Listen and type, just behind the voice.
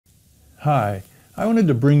Hi, I wanted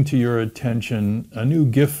to bring to your attention a new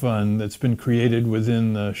gift fund that's been created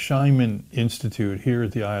within the Scheinman Institute here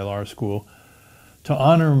at the ILR School to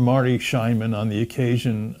honor Marty Scheinman on the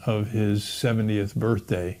occasion of his 70th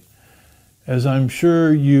birthday. As I'm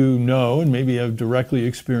sure you know and maybe have directly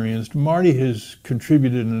experienced, Marty has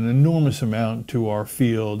contributed an enormous amount to our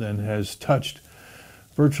field and has touched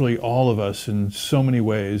virtually all of us in so many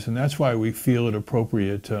ways, and that's why we feel it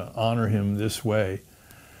appropriate to honor him this way.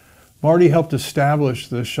 Marty helped establish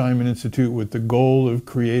the Scheinman Institute with the goal of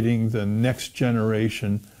creating the next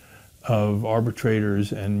generation of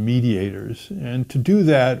arbitrators and mediators. And to do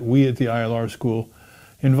that, we at the ILR School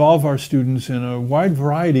involve our students in a wide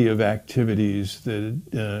variety of activities that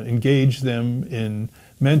engage them in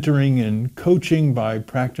mentoring and coaching by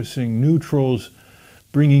practicing neutrals,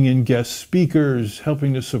 bringing in guest speakers,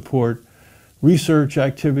 helping to support research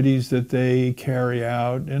activities that they carry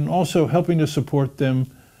out, and also helping to support them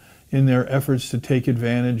in their efforts to take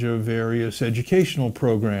advantage of various educational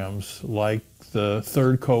programs like the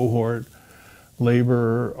third cohort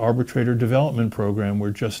labor arbitrator development program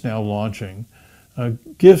we're just now launching.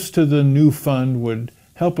 Gifts to the new fund would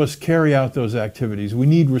help us carry out those activities. We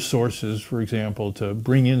need resources, for example, to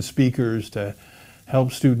bring in speakers, to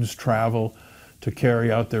help students travel, to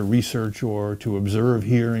carry out their research, or to observe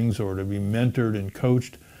hearings, or to be mentored and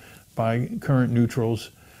coached by current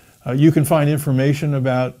neutrals. You can find information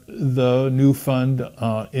about the new fund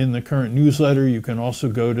in the current newsletter. You can also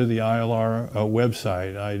go to the ILR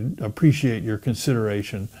website. I appreciate your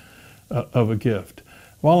consideration of a gift.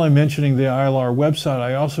 While I'm mentioning the ILR website,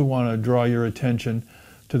 I also want to draw your attention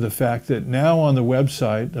to the fact that now on the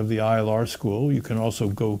website of the ILR School, you can also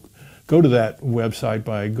go to that website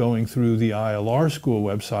by going through the ILR School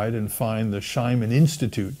website and find the Scheinman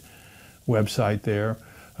Institute website there.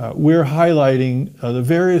 We're highlighting the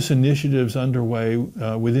various initiatives underway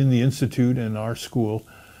within the Institute and our school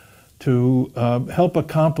to help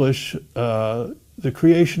accomplish the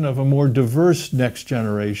creation of a more diverse next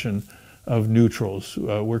generation of neutrals.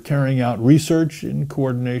 We're carrying out research in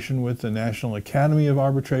coordination with the National Academy of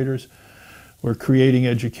Arbitrators. We're creating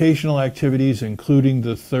educational activities, including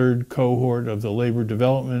the third cohort of the Labor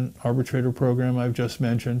Development Arbitrator Program I've just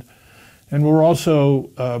mentioned. And we're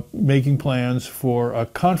also making plans for a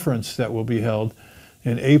conference that will be held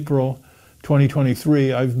in April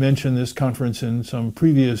 2023. I've mentioned this conference in some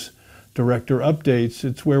previous director updates.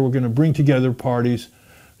 It's where we're going to bring together parties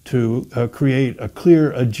to create a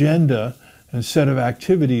clear agenda and set of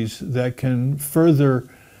activities that can further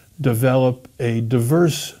develop a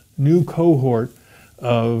diverse new cohort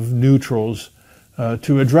of neutrals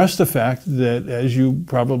to address the fact that, as you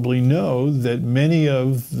probably know, that many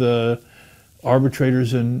of the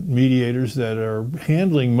arbitrators and mediators that are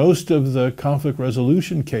handling most of the conflict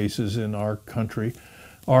resolution cases in our country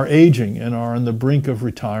are aging and are on the brink of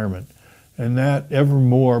retirement. And that ever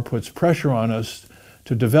more puts pressure on us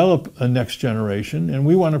to develop a next generation, and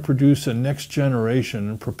we want to produce a next generation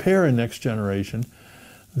and prepare a next generation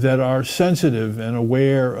that are sensitive and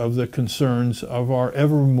aware of the concerns of our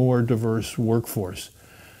ever more diverse workforce.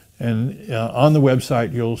 And on the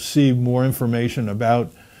website you'll see more information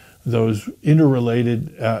about those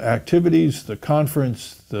interrelated activities, the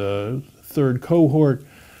conference, the third cohort,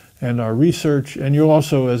 and our research. And you'll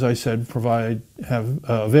also, as I said, have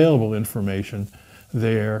available information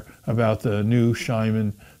there about the new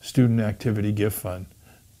Scheinman Student Activity Gift Fund.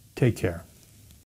 Take care.